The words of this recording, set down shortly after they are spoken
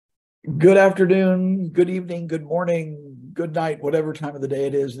Good afternoon, good evening, good morning, good night, whatever time of the day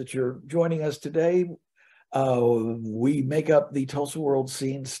it is that you're joining us today. We make up the Tulsa World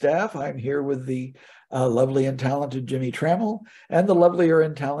Scene staff. I'm here with the lovely and talented Jimmy Trammell and the lovelier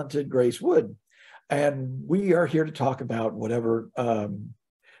and talented Grace Wood. And we are here to talk about whatever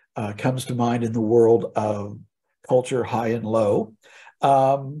comes to mind in the world of culture, high and low.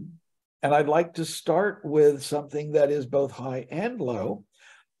 And I'd like to start with something that is both high and low.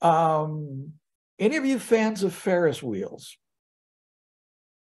 Any of you fans of Ferris wheels?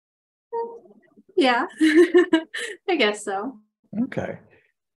 Yeah, I guess so. Okay.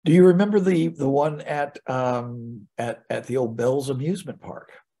 Do you remember the one at the old Bell's amusement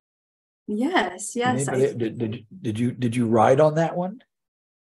park? Yes, yes, I Anybody did you ride on that one?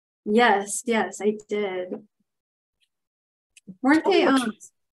 yes, I did. Weren't Tell me they what you,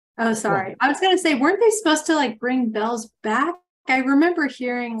 oh go on. sorry. I was gonna say, weren't they supposed to like bring bells back? I remember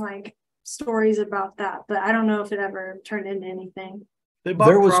hearing like stories about that, but I don't know if it ever turned into anything. They There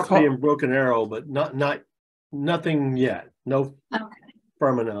bought was property call in Broken Arrow, but nothing yet. No Okay.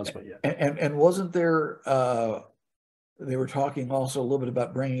 firm announcement yet. and wasn't there they were talking also a little bit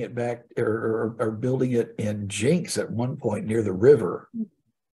about bringing it back or building it in Jinx at one point near the river.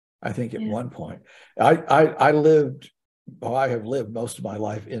 I think at Yeah. one point. I have lived most of my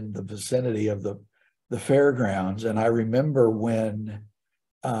life in the vicinity of the fairgrounds, and I remember when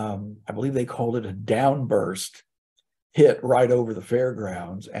I believe they called it a downburst hit right over the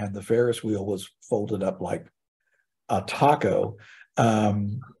fairgrounds, and the Ferris wheel was folded up like a taco.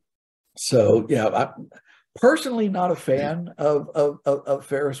 Um, so yeah, I'm personally not a fan of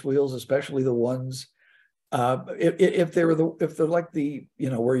Ferris wheels, especially the ones if they're like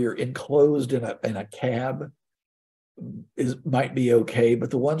where you're enclosed in a cab might be okay, but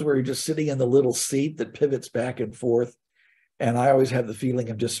the ones where you're just sitting in the little seat that pivots back and forth, and I always have the feeling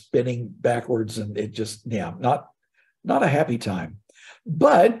of just spinning backwards, and it just not a happy time.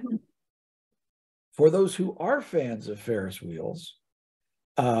 But for those who are fans of Ferris wheels,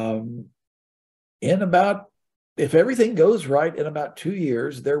 um, in about if everything goes right, in about 2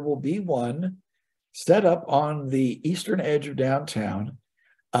 years, there will be one set up on the eastern edge of downtown.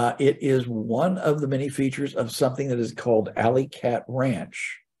 It is one of the many features of something that is called Alley Cat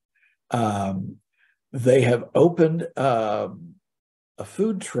Ranch. Um, they have opened a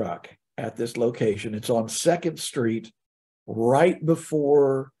food truck at this location. It's on 2nd Street, right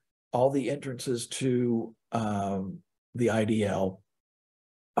before all the entrances to the IDL,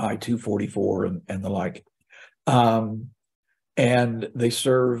 I-244 and the like. And they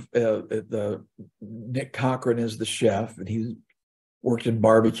serve the Nick Cochran is the chef, and he's worked in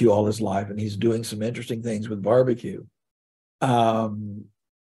barbecue all his life, and he's doing some interesting things with barbecue. And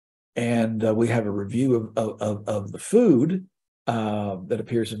we have a review of the food that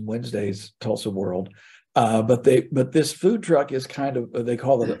appears in Wednesday's Tulsa World. But this food truck is kind of, they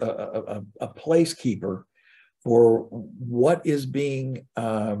call it a placekeeper for what is being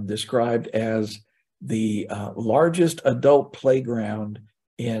described as the largest adult playground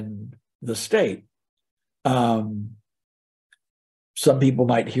in the state. Some people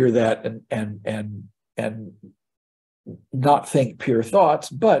might hear that and not think pure thoughts,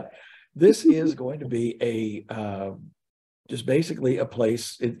 but this is going to be just basically a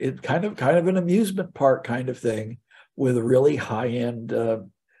place. It kind of an amusement park kind of thing, with a really high end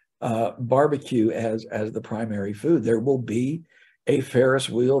barbecue as the primary food. There will be a Ferris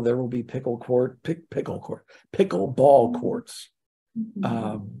wheel. There will be pickleball courts.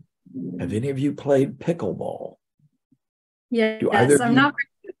 Have any of you played pickleball? Do either Yes, of I'm you? not.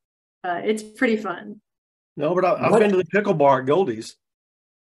 It's pretty fun. No, but I've What been to the pickle bar at Goldie's.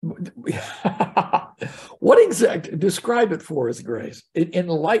 what exact describe it for us, Grace?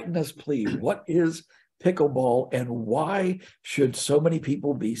 Enlighten us, please. What is pickleball, and why should so many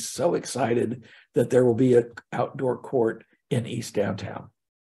people be so excited that there will be an outdoor court in East Downtown?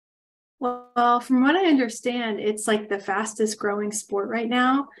 Well, from what I understand, it's like the fastest growing sport right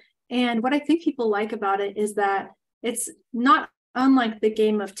now. And what I think people like about it is that it's not unlike the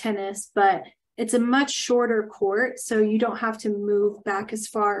game of tennis, but it's a much shorter court. So you don't have to move back as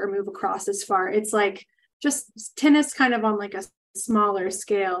far or move across as far. It's like just tennis kind of on like a smaller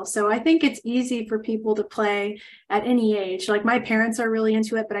scale. So I think it's easy for people to play at any age. Like my parents are really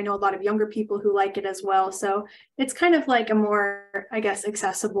into it, but I know a lot of younger people who like it as well. So it's kind of like a more, I guess,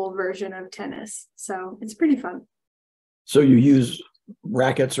 accessible version of tennis. So it's pretty fun. So you use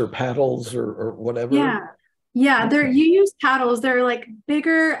rackets or paddles or whatever? Yeah. Yeah, they're Okay. you use paddles. They're like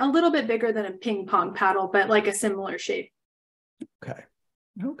bigger, a little bit bigger than a ping pong paddle, but like a similar shape. Okay.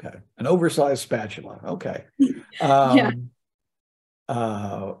 Okay. An oversized spatula. Okay. Yeah. Um,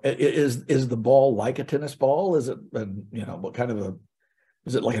 Is the ball like a tennis ball? Is it, what kind of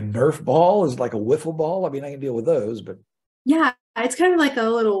is it like a Nerf ball? Is it like a wiffle ball? I mean, I can deal with those, but Yeah, it's kind of like a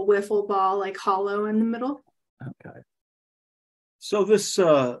little wiffle ball, like hollow in the middle. okay. So this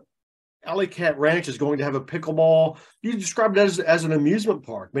Alley Cat Ranch is going to have a pickleball. You described it as an amusement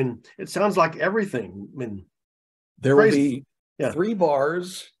park. I mean, it sounds like everything. I mean, there crazy. will be 3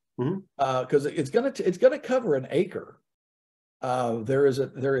 bars because it's gonna cover an acre. There is a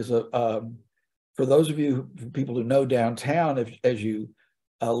for those of you people who know downtown, as you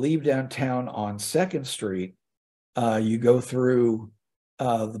leave downtown on 2nd Street, you go through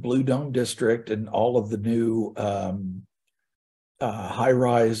the Blue Dome District and all of the new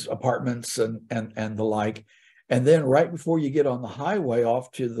high-rise apartments and the like. And then right before you get on the highway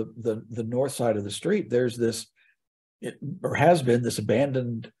off to the north side of the street, there's this, or has been this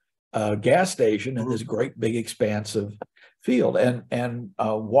abandoned gas station in this great big expanse of field. And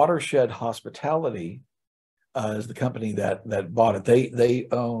Watershed Hospitality is the company that bought it. They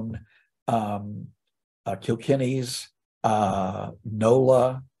own Kilkenny's,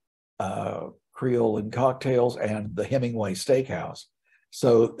 NOLA, Creole and Cocktails, and the Hemingway Steakhouse.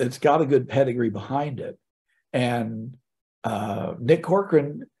 So it's got a good pedigree behind it. And Nick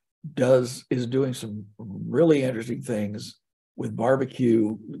Corcoran is doing some really interesting things with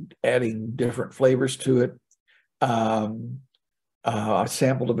barbecue, adding different flavors to it. I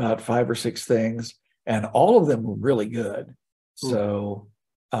sampled about 5 or 6 things, and all of them were really good. So,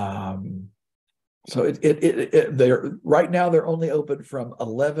 they're right now they're only open from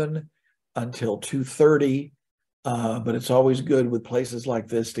 11 until 2:30, but it's always good with places like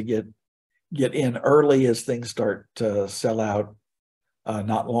this to get in early as things start to sell out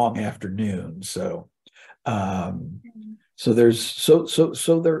not long after noon. So there is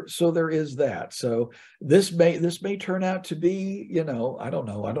that. So this may turn out to be, I don't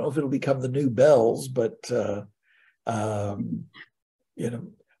know if it'll become the new Bells, but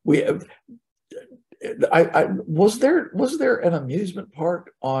we was there an amusement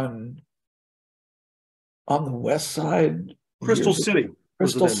park on the west side? Crystal City.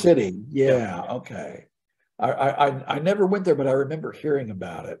 Crystal City. Yeah. Okay. I never went there, but I remember hearing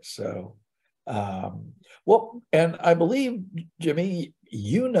about it. So, well, and I believe, Jimmy,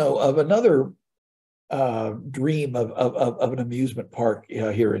 of another dream of an amusement park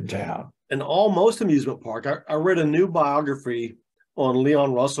here in town. An almost amusement park. I read a new biography on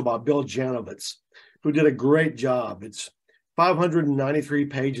Leon Russell by Bill Janovitz, who did a great job. It's 593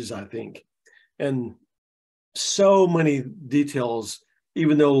 pages, I think, and so many details,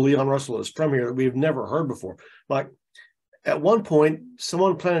 even though Leon Russell is from here, that we've never heard before. Like, at one point,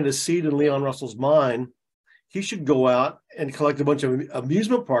 someone planted a seed in Leon Russell's mind. He should go out and collect a bunch of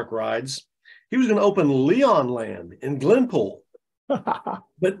amusement park rides. He was going to open Leon Land in Glenpool,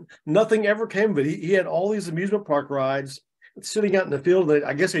 but nothing ever came of it. He had all these amusement park rides sitting out in the field.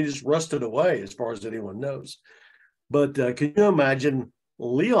 I guess they just rusted away, as far as anyone knows. But can you imagine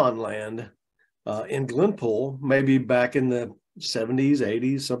Leon Land in Glenpool, maybe back in the 70s,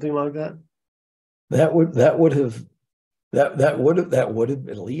 80s, something like that? That would have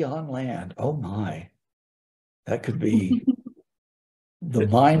been Leon Land. Oh my, that could be the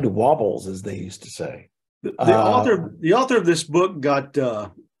mind wobbles, as they used to say. The author of this book got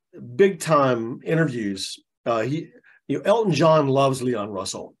big time interviews. Elton John loves Leon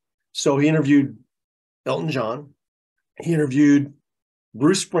Russell, so he interviewed Elton John. He interviewed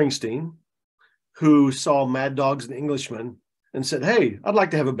Bruce Springsteen, who saw Mad Dogs and Englishmen and said, "Hey, I'd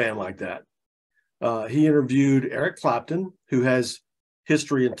like to have a band like that." He interviewed Eric Clapton, who has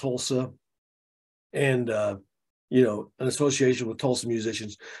history in Tulsa and, an association with Tulsa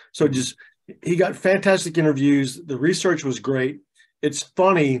musicians. So he got fantastic interviews. The research was great. It's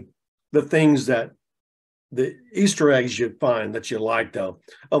funny, the Easter eggs you find that you like, though.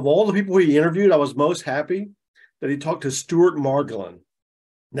 Of all the people he interviewed, I was most happy that he talked to Stuart Margolin.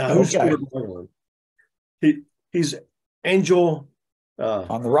 Now, who's Stuart Margolin? He's Angel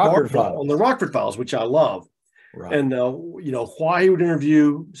on the Rockford Files. On the Rockford Files, which I love. Right. And why he would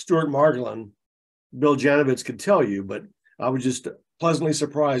interview Stuart Margolin, Bill Janovitz could tell you, but I was just pleasantly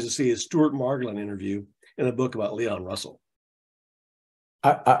surprised to see a Stuart Margolin interview in a book about Leon Russell.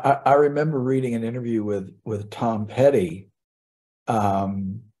 I remember reading an interview with Tom Petty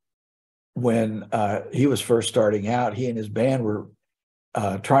when he was first starting out. He and his band were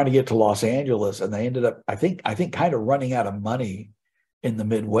trying to get to Los Angeles, and they ended up, I think, kind of running out of money in the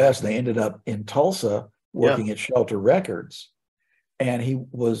Midwest. They ended up in Tulsa working at Shelter Records, and he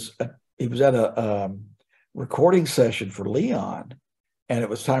was at a recording session for Leon, and it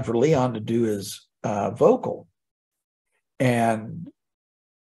was time for Leon to do his vocal. And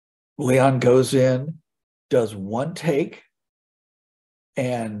Leon goes in, does one take,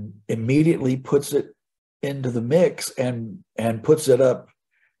 and immediately puts it into the mix and puts it up,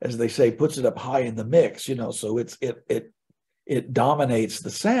 as they say, puts it up high in the mix, so it dominates the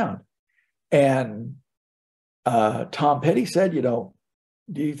sound. And Tom Petty said, do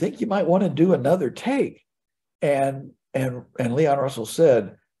you think you might want to do another take? And Leon Russell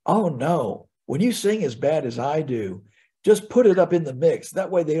said, oh no, when you sing as bad as I do, just put it up in the mix.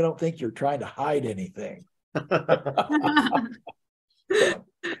 That way they don't think you're trying to hide anything.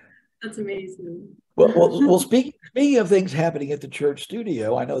 That's amazing. Well, speaking of things happening at the church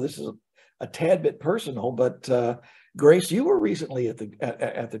studio, I know this is a tad bit personal, but Grace, you were recently at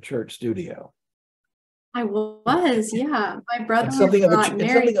the church studio. I was, yeah. My brother in something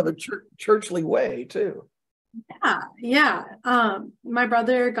of a churchly way too. Yeah. My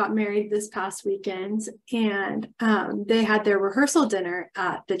brother got married this past weekend, and they had their rehearsal dinner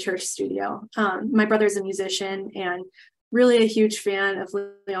at the church studio. My brother's a musician and really a huge fan of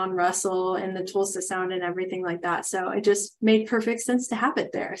Leon Russell and the Tulsa sound and everything like that. So it just made perfect sense to have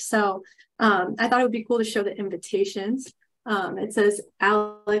it there. So I thought it would be cool to show the invitations. It says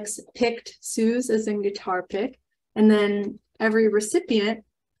Alex picked Sue's as in guitar pick, and then every recipient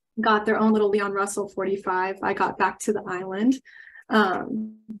got their own little Leon Russell 45. I got Back to the Island.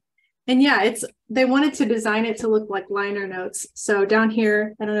 And yeah, they wanted to design it to look like liner notes. So down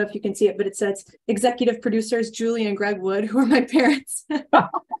here, I don't know if you can see it, but it says executive producers Julie and Greg Wood, who are my parents.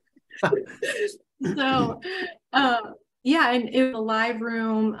 So yeah, and it was a live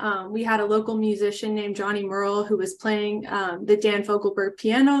room. We had a local musician named Johnny Merle who was playing the Dan Fogelberg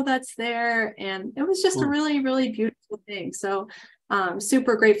piano that's there. And it was just a really, really beautiful thing. So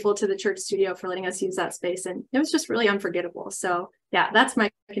super grateful to the church studio for letting us use that space. And it was just really unforgettable. So yeah, that's my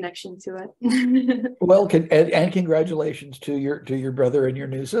connection to it. Well, and congratulations to your brother and your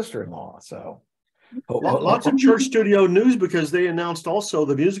new sister-in-law. So lots of church studio news, because they announced also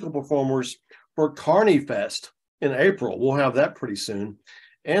the musical performers for Carney Fest in April. We'll have that pretty soon.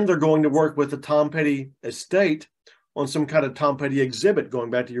 And they're going to work with the Tom Petty estate on some kind of Tom Petty exhibit,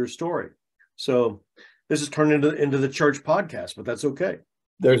 going back to your story. So this is turned into the church podcast, but that's okay.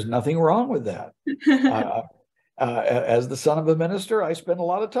 There's nothing wrong with that. As the son of a minister, I spend a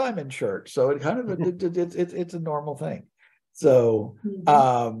lot of time in church, so it kind of it's a normal thing. So,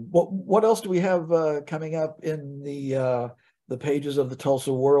 what else do we have coming up in the pages of the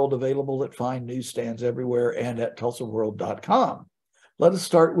Tulsa World, available at fine newsstands everywhere and at tulsaworld.com? Let us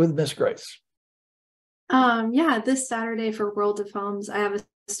start with Miss Grace. Yeah, this Saturday for World of Homes, I have a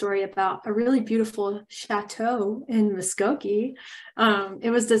story about a really beautiful chateau in Muskogee. It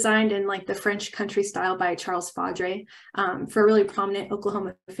was designed in like the French country style by Charles Faudré for a really prominent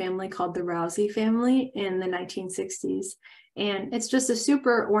Oklahoma family called the Rousey family in the 1960s. And it's just a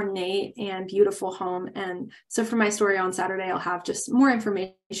super ornate and beautiful home. And so for my story on Saturday, I'll have just more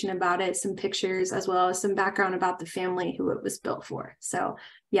information about it, some pictures, as well as some background about the family who it was built for. So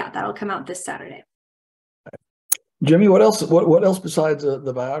yeah, that'll come out this Saturday. Jimmy, what else? What else besides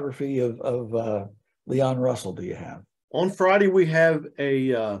the biography of Leon Russell do you have? On Friday, we have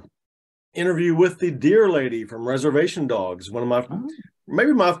a interview with the Deer Lady from Reservation Dogs. One of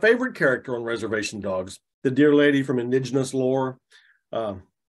maybe my favorite character on Reservation Dogs, the Deer Lady from Indigenous Lore.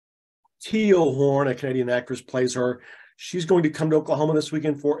 Teal Horn, a Canadian actress, plays her. She's going to come to Oklahoma this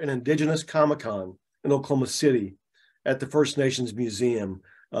weekend for an Indigenous Comic-Con in Oklahoma City at the First Nations Museum.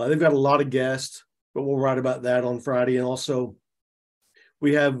 They've got a lot of guests, but we'll write about that on Friday. And also,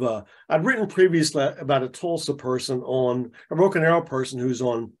 we have, I'd written previously about a Tulsa person a Broken Arrow person who's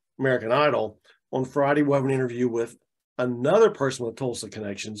on American Idol. On Friday, we'll have an interview with another person with Tulsa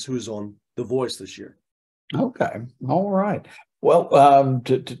connections who's on The Voice this year. Okay. All right. Well,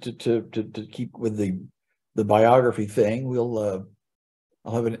 to keep with the biography thing, I'll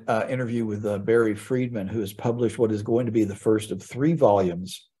have an interview with Barry Friedman, who has published what is going to be the first of 3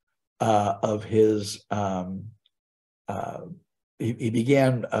 volumes of his. He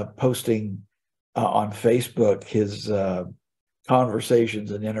began posting on Facebook his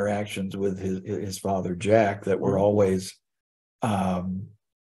conversations and interactions with his father Jack that were always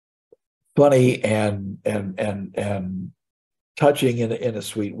funny and touching in a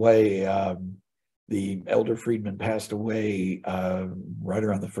sweet way. The elder Friedman passed away right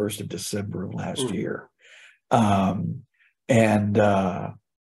around the 1st of December of last year,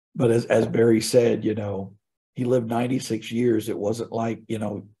 but as Barry said, he lived 96 years. It wasn't like,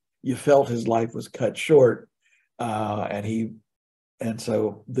 you felt his life was cut short. And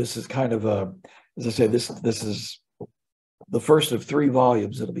so this is kind of as I say, this is the first of 3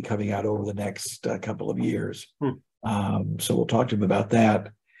 volumes that'll be coming out over the next couple of years. So we'll talk to him about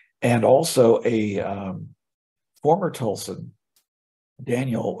that. and also a former Tulsan,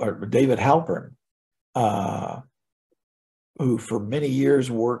 David Halpern, who for many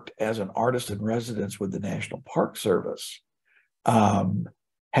years worked as an artist in residence with the National Park Service,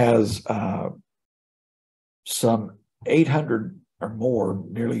 has some 800 or more,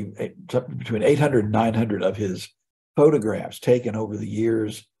 nearly between 800 and 900 of his photographs taken over the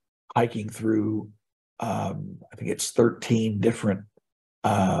years hiking through, I think it's 13 different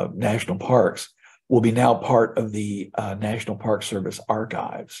national parks, will be now part of the National Park Service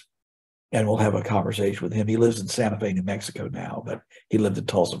archives. And we'll have a conversation with him. He lives in Santa Fe, New Mexico now, but he lived in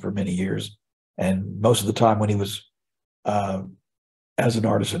Tulsa for many years. And most of the time when he was as an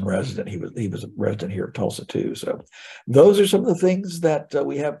artist in resident, he was a resident here at Tulsa too. So those are some of the things that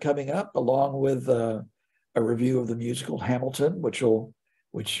we have coming up, along with a review of the musical Hamilton, which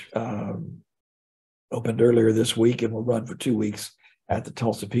opened earlier this week and will run for 2 weeks at the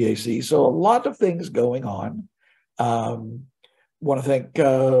Tulsa PAC. So a lot of things going on. Want to thank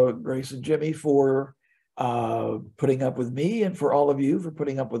Grace and Jimmy for putting up with me, and for all of you for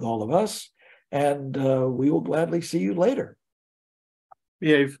putting up with all of us. And we will gladly see you later.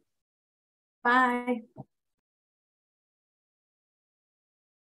 Behave. Bye.